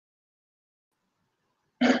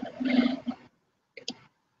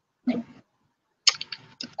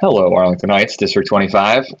Hello, Arlingtonites, District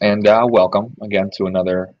 25, and welcome again to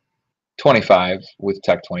another 25 with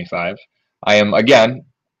Tech 25. I am again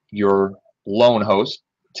your lone host,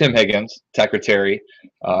 Tim Higgins, Secretary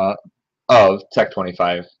of Tech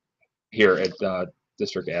 25 here at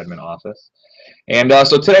District Admin Office. And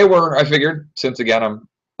so today I figured, since again I'm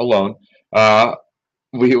alone, uh,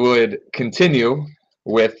 we would continue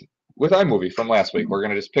with iMovie from last week. We're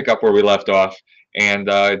going to just pick up where we left off and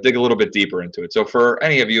dig a little bit deeper into it. So for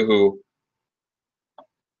any of you who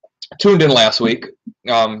tuned in last week,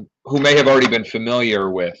 who may have already been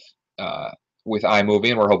familiar with iMovie,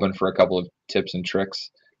 and we're hoping for a couple of tips and tricks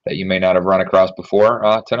that you may not have run across before,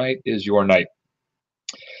 tonight is your night.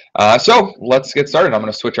 So let's get started. I'm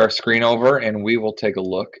going to switch our screen over, and we will take a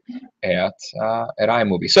look at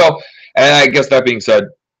iMovie. So, and I guess that being said,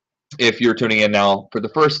 if you're tuning in now for the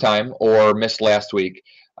first time or missed last week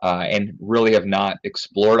and really have not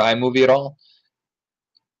explored iMovie at all,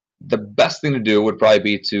 the best thing to do would probably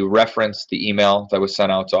be to reference the email that was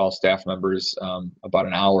sent out to all staff members about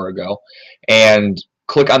an hour ago and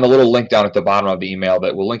click on the little link down at the bottom of the email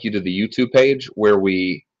that will link you to the YouTube page where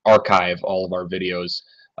we archive all of our videos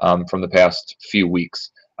from the past few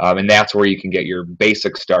weeks. And that's where you can get your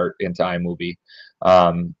basic start into iMovie.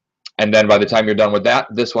 And then by the time you're done with that,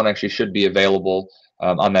 this one actually should be available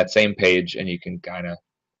on that same page, and you can kind of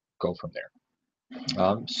go from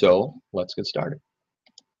there. So let's get started.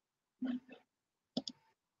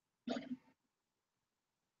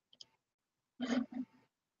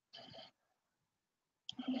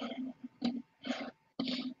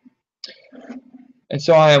 And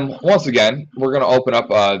so once again, we're going to open up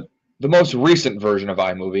the most recent version of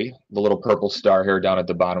iMovie, the little purple star here down at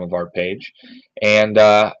the bottom of our page. And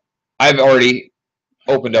I've already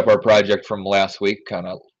opened up our project from last week, kind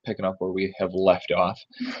of picking up where we have left off.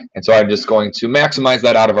 And so I'm just going to maximize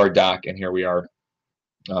that out of our dock, and here we are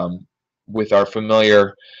with our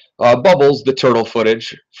familiar bubbles, the turtle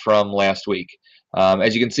footage from last week.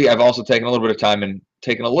 As you can see, I've also taken a little bit of time and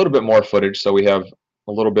taken a little bit more footage, so we have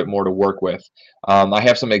a little bit more to work with. I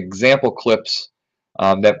have some example clips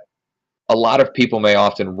that a lot of people may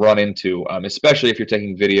often run into, especially if you're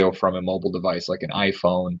taking video from a mobile device like an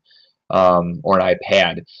iPhone or an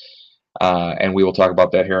iPad, and we will talk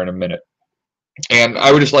about that here in a minute. And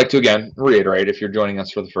I would just like to, again, reiterate, if you're joining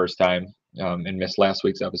us for the first time and missed last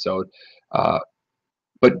week's episode,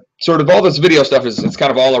 but sort of all this video stuff it's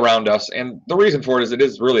kind of all around us, and the reason for it is it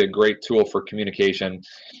is really a great tool for communication,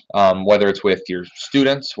 whether it's with your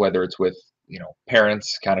students, whether it's with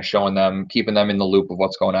parents, kind of showing them, keeping them in the loop of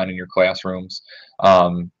what's going on in your classrooms.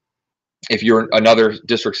 If you're another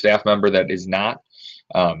district staff member that is not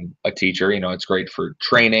a teacher, it's great for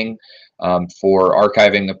training, for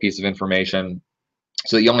archiving a piece of information,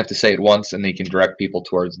 so that you only have to say it once, and then you can direct people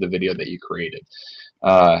towards the video that you created.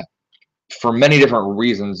 For many different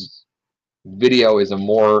reasons, video is a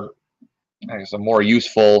more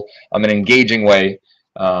useful, an engaging way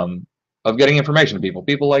of getting information to people.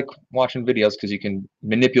 People like watching videos because you can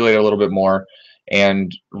manipulate a little bit more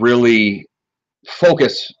and really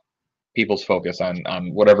focus people's focus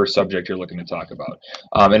on whatever subject you're looking to talk about.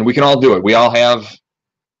 And we can all do it. We all have,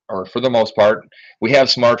 or for the most part, we have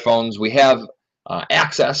smartphones. We have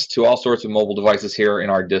access to all sorts of mobile devices here in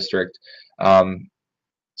our district.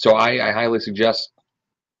 So I highly suggest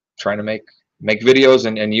trying to make videos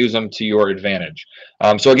and use them to your advantage.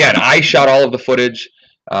 So again, I shot all of the footage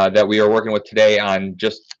that we are working with today on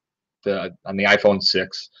the iPhone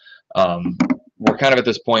 6. We're kind of at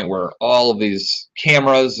this point where all of these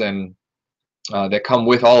cameras and that come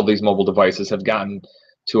with all of these mobile devices have gotten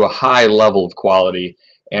to a high level of quality,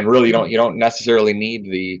 and really you don't necessarily need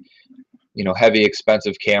the heavy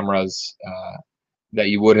expensive cameras that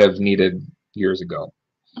you would have needed years ago.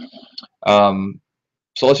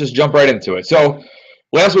 So let's just jump right into it. So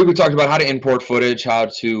last week we talked about how to import footage, how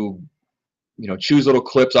to choose little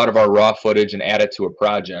clips out of our raw footage and add it to a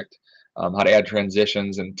project, how to add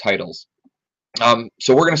transitions and titles.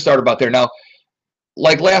 So we're going to start about there. Now,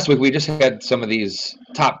 like last week, we just had some of these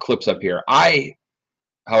top clips up here. I,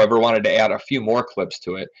 however, wanted to add a few more clips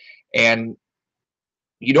to it, and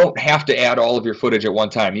you don't have to add all of your footage at one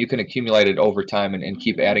time. You can accumulate it over time and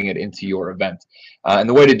keep adding it into your event. And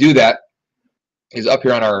the way to do that is up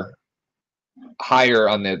here on our higher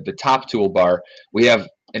on the top toolbar, we have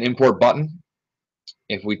an import button.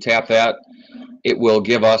 If we tap that, it will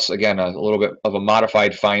give us, again, a little bit of a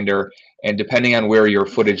modified finder, and depending on where your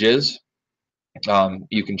footage is,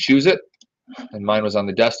 you can choose it. And mine was on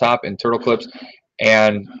the desktop in Turtle Clips,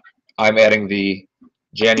 and I'm adding the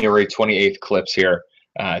January 28th clips here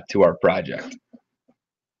to our project.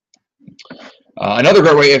 Another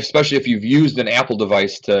great way, especially if you've used an Apple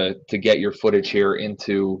device to get your footage here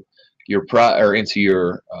into your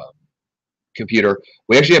computer,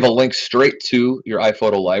 we actually have a link straight to your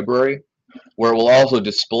iPhoto library, where it will also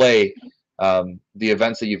display the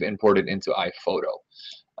events that you've imported into iPhoto.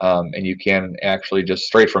 And you can actually just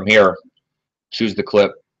straight from here choose the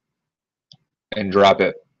clip and drop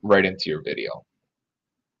it right into your video.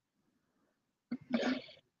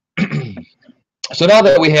 So now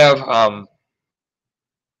that we have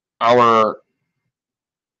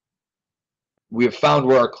we have found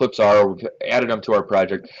where our clips are, or we've added them to our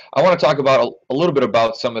project, I want to talk about a little bit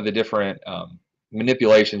about some of the different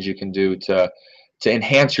manipulations you can do to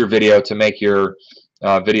enhance your video, to make your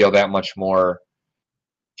video that much more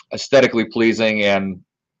aesthetically pleasing and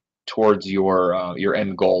towards your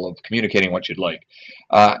end goal of communicating what you'd like.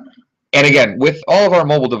 And again, with all of our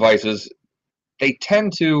mobile devices, they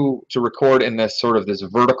tend to record in this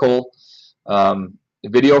vertical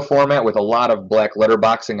video format with a lot of black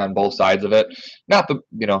letterboxing on both sides of it. Not the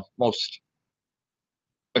most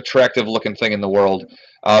attractive looking thing in the world,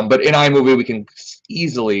 but in iMovie we can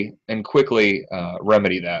easily and quickly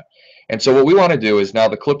remedy that. And so what we want to do is, now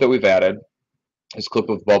the clip that we've added, this clip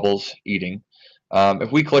of Bubbles eating,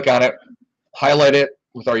 if we click on it, highlight it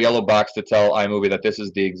with our yellow box to tell iMovie that this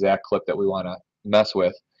is the exact clip that we want to mess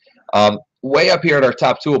with. Way up here at our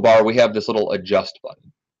top toolbar, we have this little adjust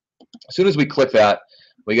button. As soon as we click that,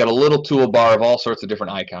 we got a little toolbar of all sorts of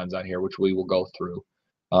different icons on here, which we will go through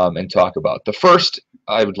and talk about. The first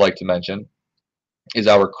I would like to mention is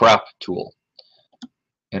our crop tool.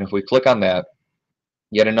 And if we click on that,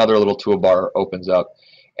 yet another little toolbar opens up,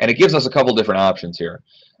 and it gives us a couple different options here.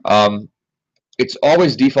 It's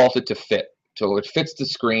always defaulted to fit, so it fits the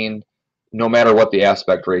screen no matter what the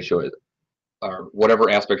aspect ratio is, or whatever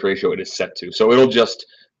aspect ratio it is set to. So it'll just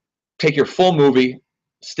take your full movie,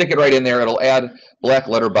 stick it right in there. It'll add black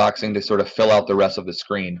letterboxing to sort of fill out the rest of the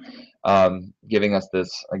screen, giving us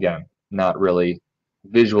this, again, not really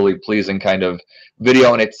visually pleasing kind of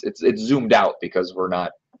video, and it's zoomed out because we're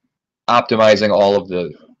not optimizing all of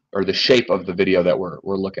the shape of the video that we're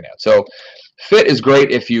looking at. So fit is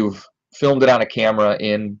great if you've filmed it on a camera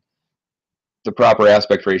in the proper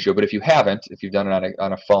aspect ratio, but if you haven't, if you've done it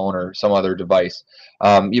on a phone or some other device,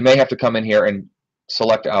 you may have to come in here and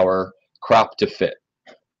select our crop to fit.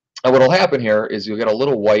 And what will happen here is you'll get a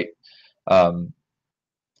little white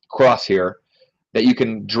cross here that you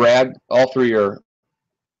can drag all through your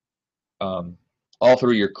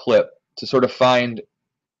clip to sort of find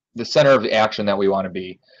the center of the action that we want to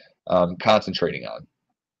be concentrating on.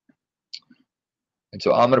 And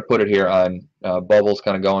so I'm going to put it here on Bubbles,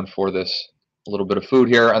 kind of going for this little bit of food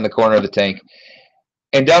here on the corner of the tank.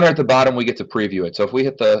 And down here at the bottom, we get to preview it. So if we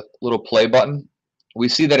hit the little play button, we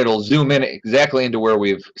see that it'll zoom in exactly into where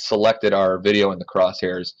we've selected our video in the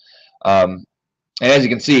crosshairs. And as you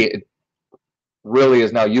can see, it really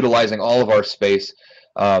is now utilizing all of our space.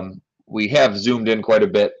 We have zoomed in quite a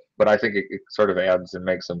bit, but I think it sort of adds and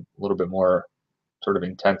makes a little bit more sort of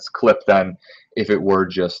intense clip than if it were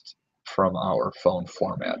just from our phone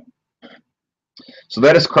format. So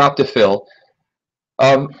that is crop to fill.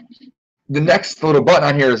 The next little button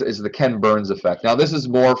on here is the Ken Burns effect. Now this is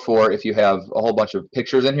more for if you have a whole bunch of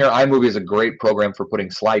pictures in here. iMovie is a great program for putting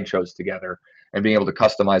slideshows together and being able to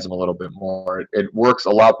customize them a little bit more. It works a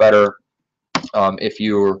lot better if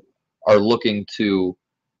you are looking to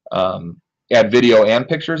add video and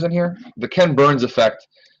pictures in here. The Ken Burns effect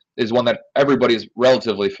is one that everybody's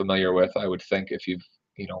relatively familiar with, I would think, if you've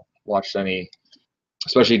watched any,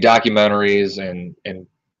 especially documentaries and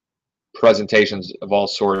presentations of all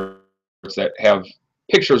sorts that have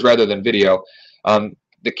pictures rather than video.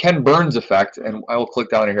 The Ken Burns effect, and I will click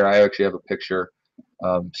down here. I actually have a picture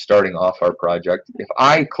starting off our project. If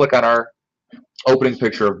I click on our opening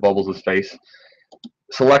picture of Bubbles' face,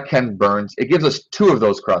 select Ken Burns, it gives us two of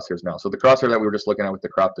those crosshairs now. So the crosshair that we were just looking at with the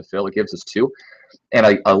crop to fill, it gives us two, and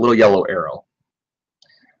a little yellow arrow.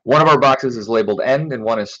 One of our boxes is labeled end and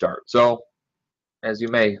one is start. So as you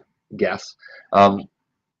may guess,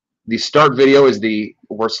 the start video is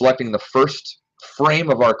we're selecting the first frame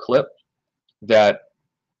of our clip that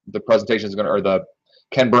the presentation is going to, or the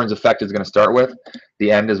Ken Burns effect is going to start with.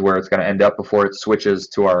 The end is where it's going to end up before it switches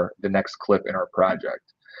to the next clip in our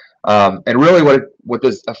project. And really what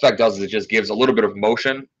this effect does is it just gives a little bit of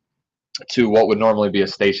motion to what would normally be a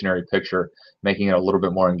stationary picture, making it a little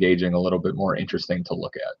bit more engaging, a little bit more interesting to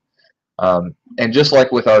look at. And just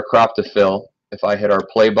like with our crop to fill, if I hit our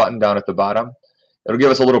play button down at the bottom, it'll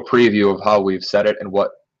give us a little preview of how we've set it and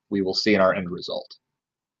what we will see in our end result.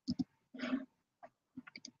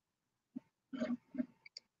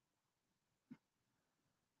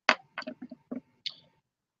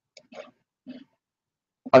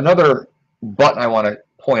 Another button I want to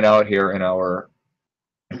point out here in our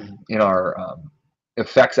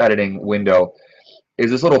effects editing window is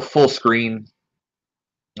this little full screen,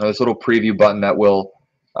 this little preview button that will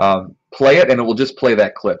play it, and it will just play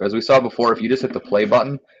that clip. As we saw before, if you just hit the play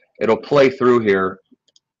button, it'll play through here,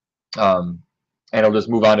 and it'll just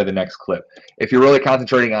move on to the next clip. If you're really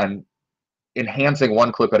concentrating on enhancing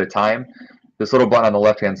one clip at a time, this little button on the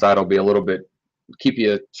left-hand side will be a little bit, keep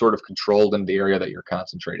you sort of controlled in the area that you're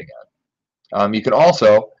concentrating on. You can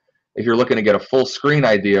also, if you're looking to get a full screen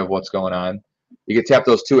idea of what's going on, you can tap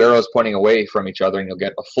those two arrows pointing away from each other and you'll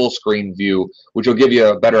get a full screen view, which will give you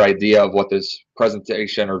a better idea of what this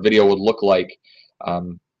presentation or video would look like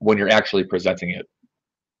when you're actually presenting it.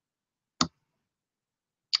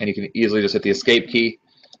 And you can easily just hit the escape key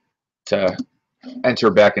to enter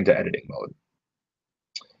back into editing mode.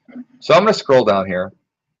 So I'm going to scroll down here.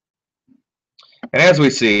 And as we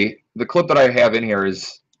see, the clip that I have in here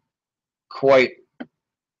is quite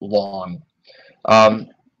long.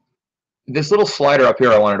 This little slider up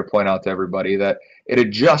here I wanted to point out to everybody that it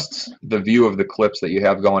adjusts the view of the clips that you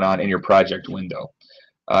have going on in your project window.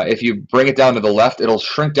 If you bring it down to the left, it'll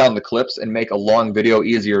shrink down the clips and make a long video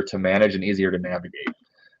easier to manage and easier to navigate.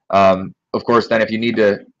 Of course, then if you need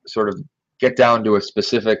to sort of get down to a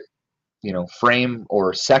specific frame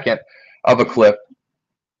or second of a clip,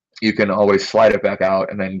 you can always slide it back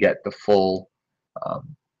out and then get the full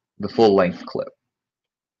length clip.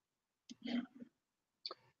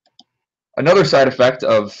 Another side effect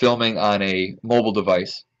of filming on a mobile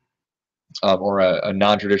device or a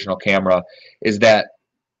non-traditional camera is that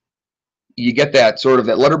you get that sort of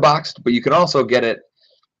that letterboxed, but you can also get it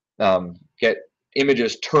get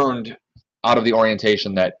images turned out of the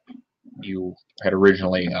orientation that you had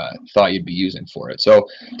originally thought you'd be using for it. So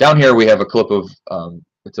down here we have a clip of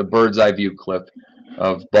it's a bird's eye view clip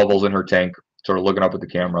of Bubbles in her tank, sort of looking up at the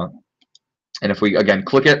camera. And if we again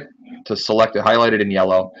click it to select it, highlight it in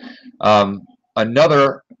yellow.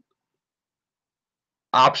 Another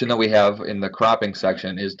option that we have in the cropping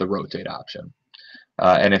section is the rotate option.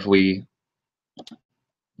 And if we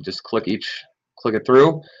just click it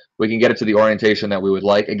through, we can get it to the orientation that we would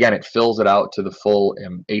like. Again, it fills it out to the full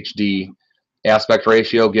HD aspect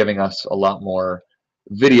ratio, giving us a lot more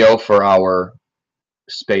video for our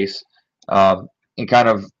space, and kind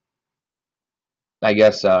of, I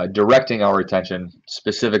guess, directing our attention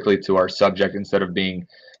specifically to our subject instead of being,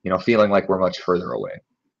 feeling like we're much further away.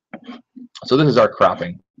 So this is our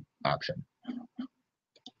cropping option.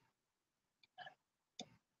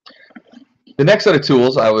 The next set of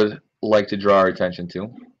tools I would like to draw our attention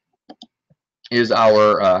to is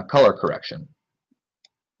our color correction.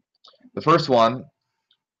 The first one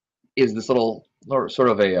is this little sort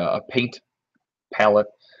of a paint palette.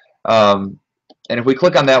 And if we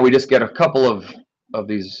click on that, we just get a couple of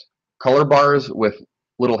these color bars with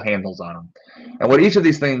little handles on them. And what each of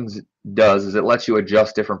these things does is it lets you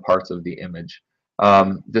adjust different parts of the image.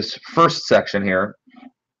 This first section here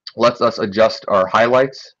lets us adjust our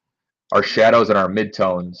highlights, our shadows, and our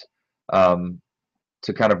midtones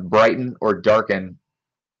to kind of brighten or darken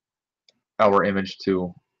our image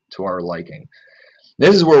to our liking.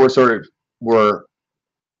 This is where we're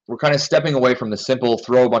kind of stepping away from the simple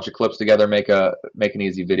throw a bunch of clips together, make an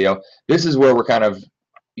easy video. This is where we're kind of,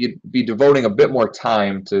 you'd be devoting a bit more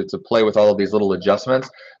time to play with all of these little adjustments,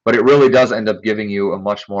 but it really does end up giving you a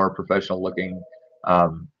much more professional looking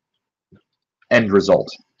end result.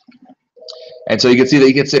 And so you can see that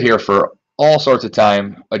you can sit here for all sorts of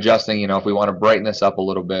time adjusting, if we want to brighten this up a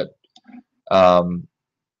little bit, and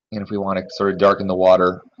if we want to sort of darken the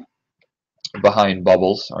water behind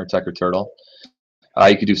Bubbles, our Tecker turtle,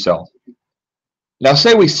 you could do so. Now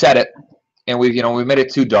say we set it and we made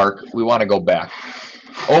it too dark, we want to go back.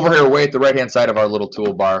 Over here, way at the right hand side of our little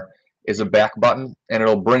toolbar is a back button, and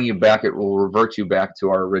it'll bring you back, it will revert you back to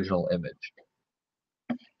our original image.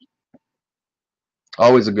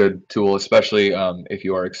 Always a good tool, especially if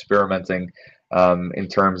you are experimenting in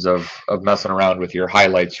terms of messing around with your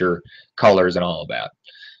highlights, your colors, and all of that.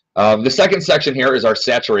 The second section here is our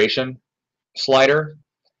saturation slider.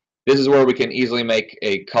 This is where we can easily make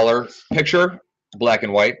a color picture, black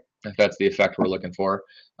and white, if that's the effect we're looking for.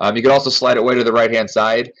 You can also slide it way to the right-hand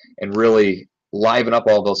side and really liven up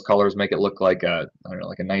all those colors, make it look like a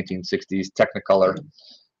 1960s Technicolor.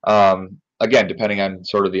 Again, depending on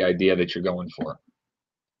sort of the idea that you're going for.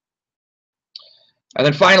 And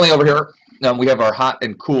then finally over here, we have our hot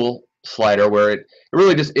and cool slider, where it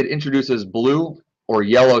really just introduces blue or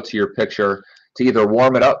yellow to your picture to either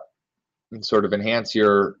warm it up and sort of enhance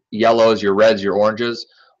your yellows, your reds, your oranges,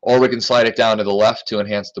 or we can slide it down to the left to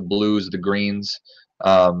enhance the blues, the greens,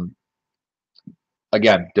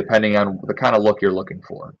 again, depending on the kind of look you're looking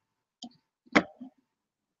for.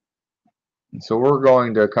 And so we're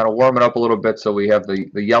going to kind of warm it up a little bit so we have the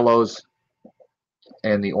yellows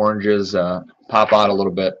and the oranges pop out a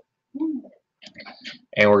little bit.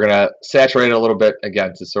 And we're going to saturate it a little bit,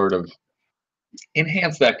 again, to sort of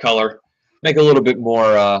enhance that color, make it a little bit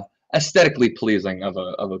more aesthetically pleasing of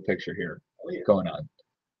a picture here going on.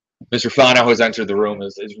 Mr. Fano, who has entered the room,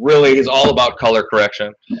 is all about color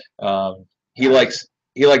correction. He likes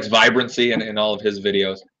vibrancy in all of his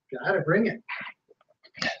videos. Gotta bring it.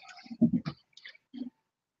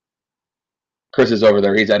 Chris is over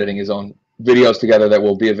there. He's editing his own videos together that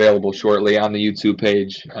will be available shortly on the YouTube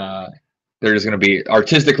page. They're just going to be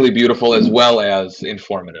artistically beautiful as well as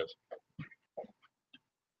informative.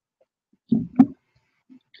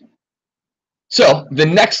 So the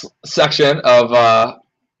next section of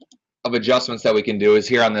adjustments that we can do is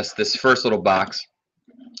here on this first little box,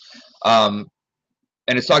 and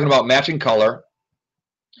it's talking about matching color.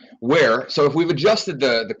 So if we've adjusted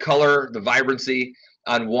the color, the vibrancy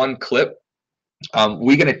on one clip,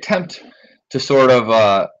 we can attempt to sort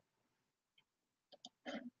of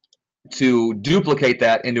to duplicate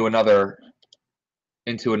that into another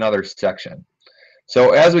section.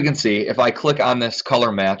 So as we can see, if I click on this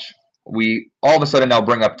color match, we all of a sudden now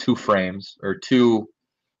bring up two frames, or two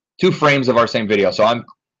frames of our same video. So I'm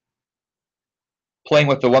playing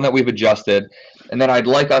with the one that we've adjusted, and then I'd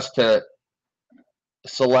like us to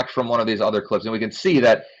select from one of these other clips, and we can see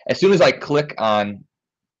that as soon as I click on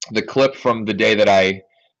the clip from the day that I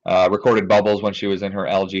recorded Bubbles when she was in her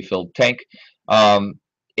algae-filled tank,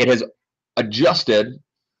 it has adjusted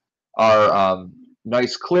our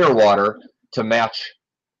nice clear water to match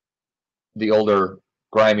the older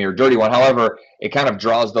grimy or dirty one. However, it kind of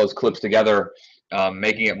draws those clips together,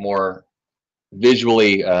 making it more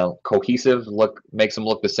visually cohesive, makes them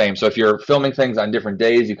look the same. So if you're filming things on different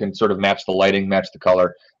days, you can sort of match the lighting, match the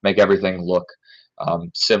color, make everything look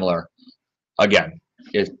similar. Again,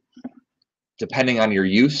 depending on your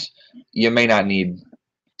use, you may not need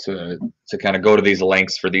to kind of go to these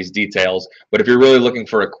lengths for these details, but if you're really looking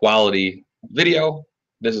for a quality video,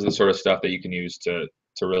 this is the sort of stuff that you can use to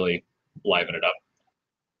really liven it up.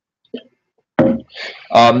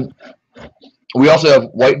 We also have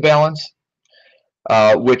white balance,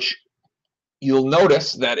 which you'll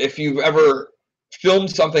notice that if you've ever filmed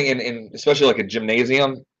something in especially like a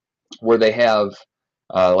gymnasium where they have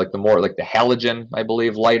like the halogen, I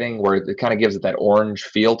believe, lighting, where it kind of gives it that orange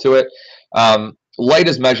feel to it. Light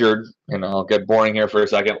is measured, and I'll get boring here for a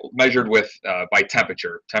second, measured with by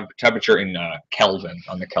temperature in Kelvin,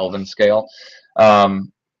 on the Kelvin scale.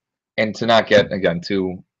 And to not get, again,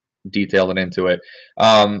 too detailed and into it,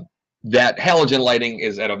 that halogen lighting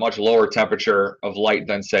is at a much lower temperature of light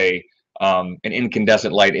than, say, an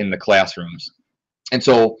incandescent light in the classrooms. And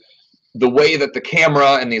so the way that the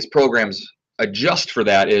camera and these programs adjust for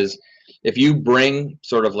that is, if you bring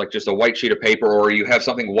sort of like just a white sheet of paper, or you have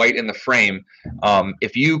something white in the frame,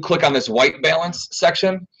 if you click on this white balance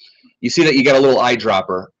section, you see that you get a little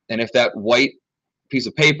eyedropper. And if that white piece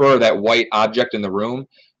of paper or that white object in the room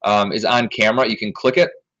is on camera, you can click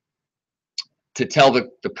it to tell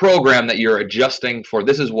the program that you're adjusting for.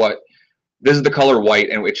 This is the color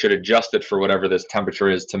white, and it should adjust it for whatever this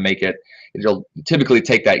temperature is to make it. It'll typically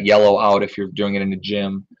take that yellow out if you're doing it in a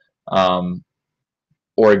gym,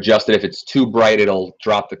 or adjust it if it's too bright. It'll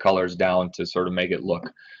drop the colors down to sort of make it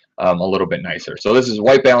look a little bit nicer. So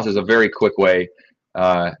white balance is a very quick way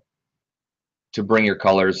to bring your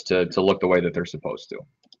colors to look the way that they're supposed to.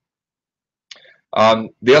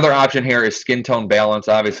 The other option here is skin tone balance.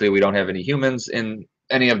 Obviously, we don't have any humans in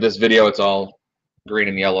any of this video. It's all green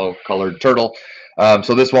and yellow colored turtle.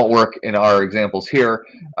 So this won't work in our examples here,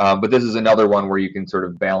 but this is another one where you can sort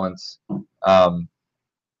of balance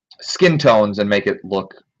skin tones and make it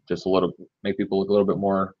look just make people look a little bit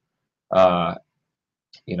more,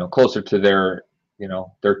 closer to their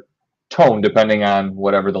tone, depending on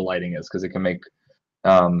whatever the lighting is, because it can make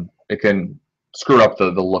it can screw up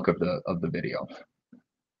the look of the video.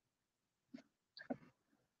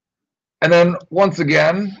 And then once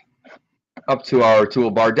again, up to our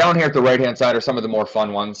toolbar down here at the right hand side are some of the more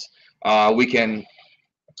fun ones. When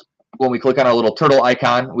we click on our little turtle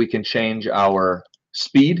icon, we can change our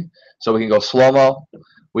speed. So we can go slow-mo,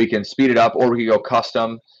 we can speed it up, or we can go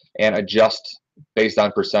custom and adjust based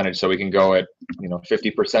on percentage. So we can go at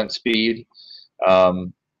 50% speed,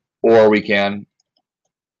 or we can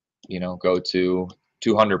go to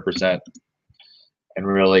 200% and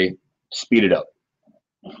really speed it up.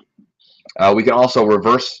 We can also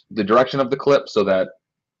reverse the direction of the clip, so that,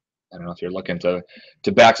 I don't know if you're looking to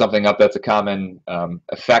back something up, that's a common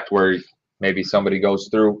effect where maybe somebody goes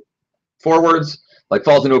through forwards, like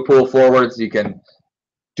falls into a pool forwards, you can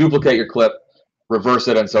duplicate your clip, reverse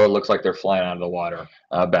it, and so it looks like they're flying out of the water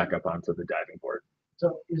back up onto the diving board.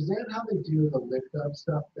 So is that how they do the lift up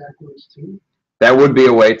stuff backwards too? That would be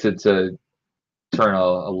a way to turn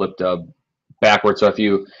a lip dub backwards. So if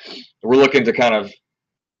you were looking to kind of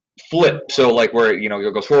flip, so like where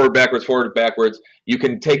it goes forward, backwards, you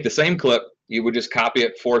can take the same clip, you would just copy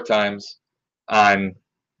it 4 times on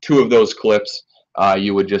 2 of those clips.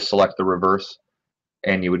 You would just select the reverse,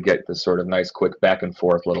 and you would get this sort of nice, quick back and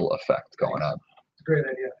forth little effect going on. It's a great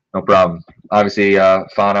idea. No problem. Obviously,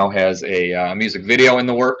 Fano has a music video in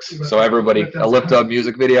the works, so everybody, a lip dub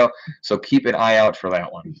music video. So keep an eye out for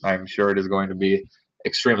that one. I'm sure it is going to be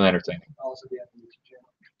extremely entertaining.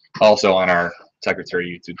 Also on our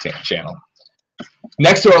Secretary YouTube channel.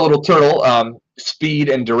 Next to our little turtle speed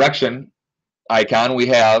and direction icon, we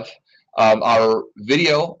have our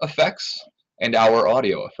video effects and our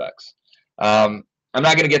audio effects. I'm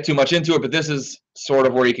not going to get too much into it, but this is sort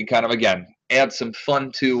of where you can kind of, again, add some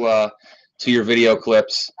fun to your video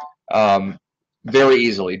clips very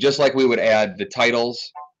easily. Just like we would add the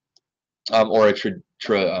titles or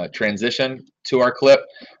a transition to our clip.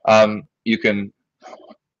 You can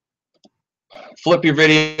flip your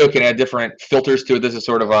video, you can add different filters to it. This is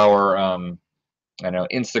sort of our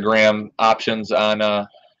Instagram options on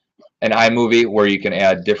an iMovie, where you can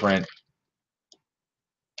add different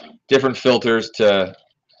filters to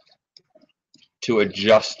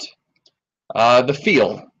adjust the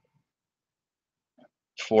feel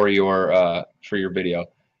for your video.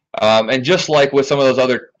 And just like with some of those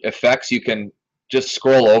other effects, you can just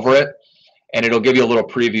scroll over it, and it'll give you a little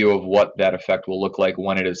preview of what that effect will look like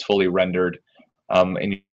when it is fully rendered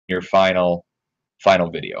in your final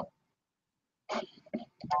video.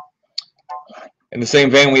 In the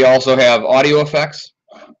same vein, we also have audio effects,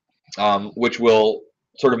 which will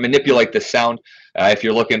sort of manipulate the sound. If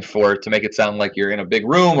you're looking to make it sound like you're in a big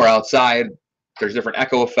room or outside, there's different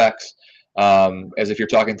echo effects, as if you're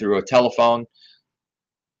talking through a telephone.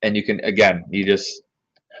 And you can, again, you just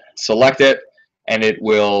select it, and it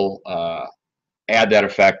will add that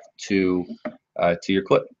effect to your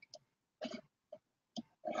clip.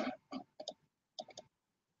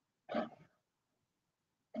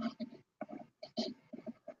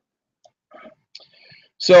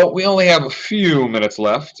 So we only have a few minutes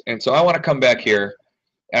left, and so I want to come back here.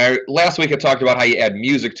 Last week I talked about how you add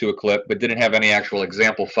music to a clip, but didn't have any actual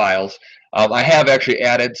example files. I have actually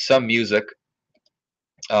added some music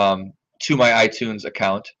to my iTunes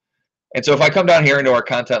account. And so if I come down here into our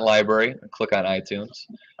content library and click on iTunes,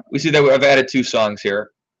 we see that I've added 2 songs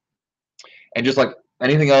here. And just like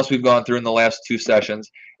anything else we've gone through in the last 2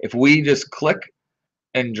 sessions, if we just click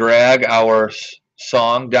and drag our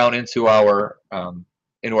song down into our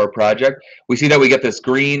project, we see that we get this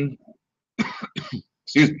green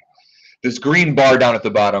excuse me, this green bar down at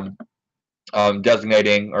the bottom,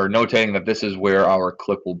 designating or notating that this is where our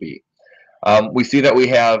clip will be. We see that we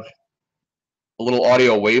have a little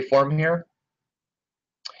audio waveform here,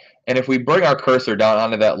 and if we bring our cursor down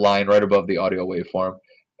onto that line right above the audio waveform,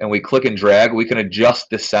 and we click and drag, we can adjust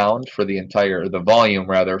the sound for the entire, the volume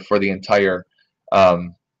rather, for the entire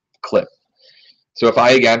clip. So if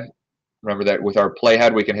I, again, remember that with our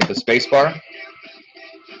playhead, we can hit the space bar,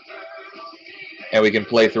 and we can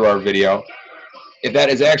play through our video. If that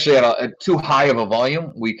is actually at a too high of a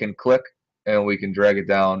volume, we can click and we can drag it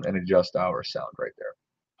down and adjust our sound right there.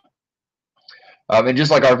 And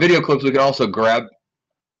just like our video clips, we can also grab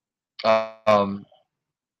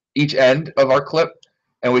each end of our clip,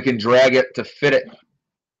 and we can drag it to fit it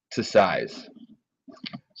to size.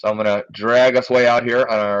 So I'm going to drag us way out here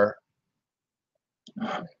on our,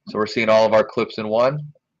 so we're seeing all of our clips in one,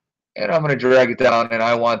 and I'm going to drag it down, and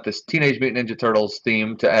I want this Teenage Mutant Ninja Turtles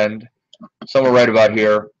theme to end somewhere right about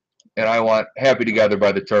here, and I want Happy Together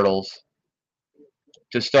by the Turtles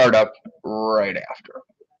to start up right after.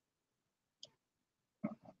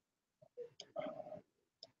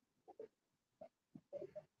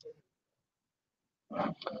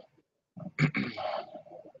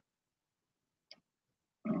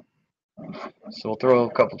 So we'll throw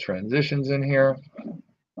a couple transitions in here.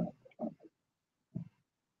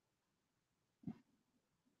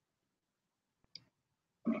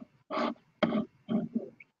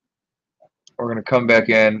 We're going to come back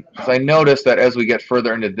in. So I noticed that as we get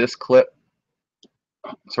further into this clip,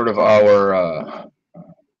 sort of our,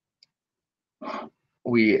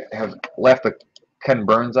 we have left the Ken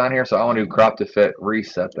Burns on here, so I want to crop to fit,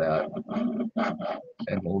 reset that,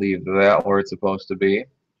 and leave that where it's supposed to be.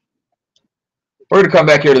 We're going to come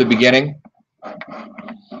back here to the beginning.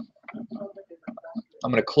 I'm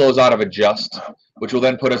I'm going to close out of adjust, which will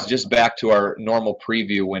then put us just back to our normal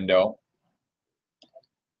preview window.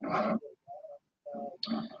 And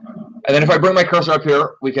then if I bring my cursor up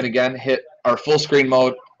here, we can again hit our full screen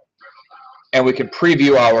mode, and we can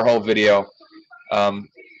preview our whole video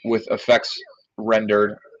with effects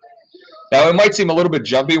rendered. Now, it might seem a little bit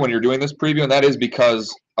jumpy when you're doing this preview, and that is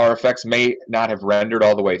because our effects may not have rendered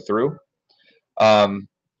all the way through,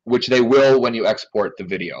 which they will when you export the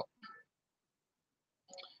video.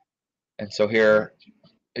 And so here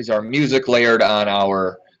is our music layered on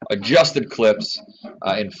our adjusted clips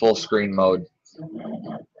in full screen mode,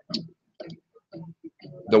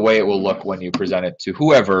 the way it will look when you present it to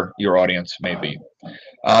whoever your audience may be.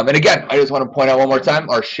 And again, I just want to point out one more time,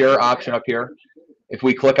 our share option up here, if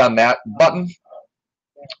we click on that button,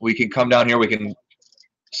 we can come down here, we can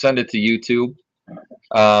send it to YouTube,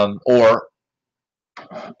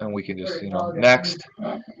 and we can just, next.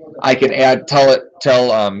 I can tell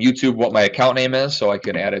YouTube what my account name is, so I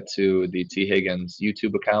can add it to the T. Higgins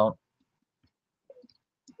YouTube account.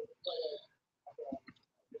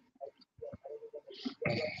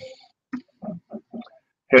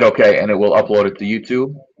 Hit OK, and it will upload it to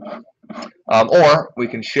YouTube. Or we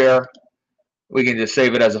can share. We can just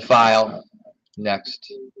save it as a file.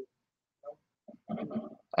 Next.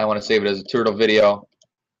 I want to save it as a turtle video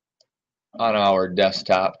on our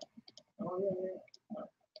desktop.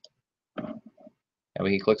 And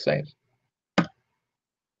we can click save.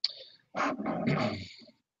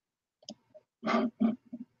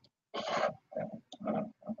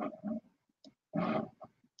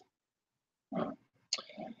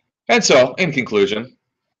 And so, in conclusion,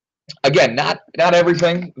 again, not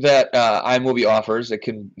everything that iMovie offers. It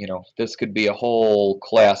can, this could be a whole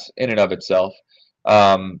class in and of itself.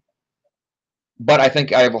 But I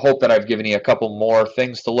think I hope that I've given you a couple more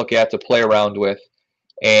things to look at, to play around with,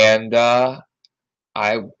 and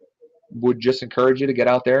I would just encourage you to get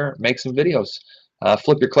out there, make some videos,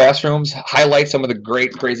 flip your classrooms, highlight some of the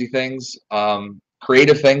great, crazy things,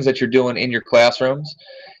 creative things that you're doing in your classrooms,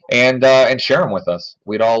 and share them with us.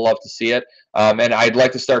 We'd all love to see it. And I'd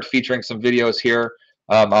like to start featuring some videos here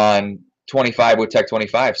on 25 with Tech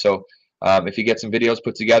 25. So if you get some videos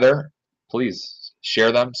put together, please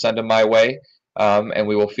share them, send them my way, and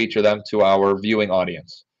we will feature them to our viewing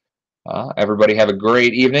audience. Everybody have a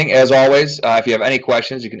great evening. As always, if you have any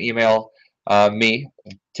questions, you can email me,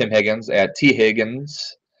 Tim Higgins, at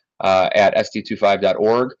thiggins at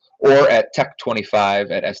st25.org or at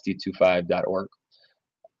tech25 at st25.org.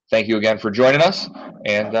 Thank you again for joining us,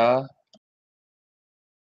 and